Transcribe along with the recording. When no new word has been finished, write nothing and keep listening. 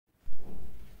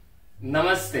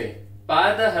Namaste.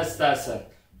 Padhastasana.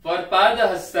 For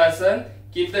Padhastasana,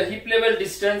 keep the hip level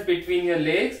distance between your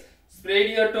legs. Spread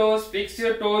your toes, fix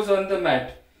your toes on the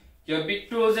mat. Your big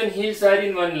toes and heels are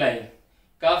in one line.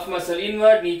 Calf muscle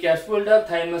inward, kneecaps pulled up,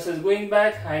 thigh muscles going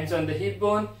back, hands on the hip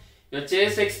bone. Your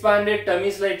chest expanded,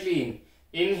 tummy slightly in.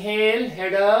 Inhale,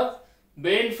 head up,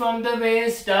 bend from the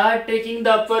waist, start taking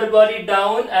the upper body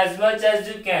down as much as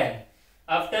you can.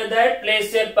 After that,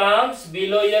 place your palms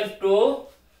below your toe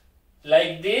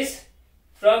like this.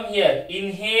 From here,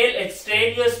 inhale,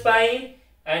 extend your spine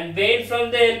and bend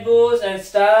from the elbows and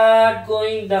start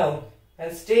going down.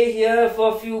 And stay here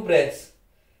for few breaths.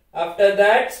 After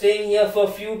that, staying here for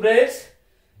few breaths.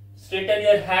 Straighten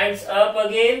your hands up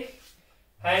again.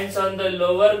 Hands on the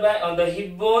lower back, on the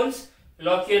hip bones.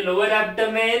 Lock your lower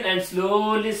abdomen and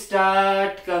slowly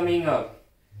start coming up.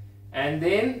 And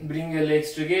then bring your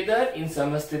legs together in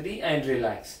Samasthiti and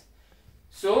relax.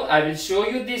 So I will show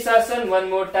you this asana one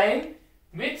more time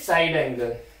with side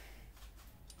angle.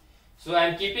 So I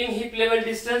am keeping hip level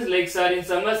distance, legs are in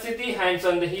Samasthiti, hands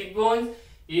on the hip bones.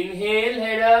 Inhale,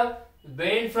 head up,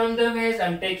 bend from the waist. I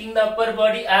am taking the upper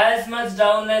body as much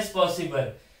down as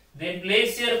possible. Then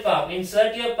place your palm,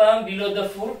 insert your palm below the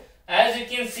foot. As you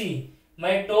can see,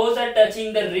 my toes are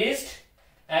touching the wrist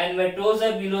and my toes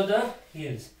are below the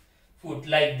heels, foot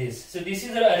like this. So this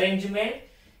is the arrangement.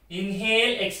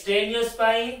 Inhale, extend your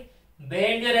spine,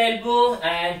 bend your elbow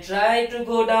and try to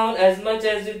go down as much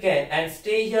as you can and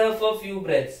stay here for few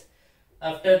breaths.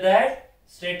 After that,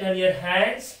 straighten your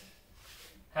hands,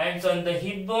 hands on the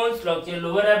hip bones, lock your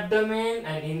lower abdomen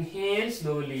and inhale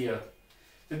slowly up.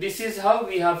 So this is how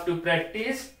we have to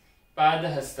practice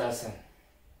Padhastasana.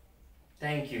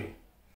 Thank you.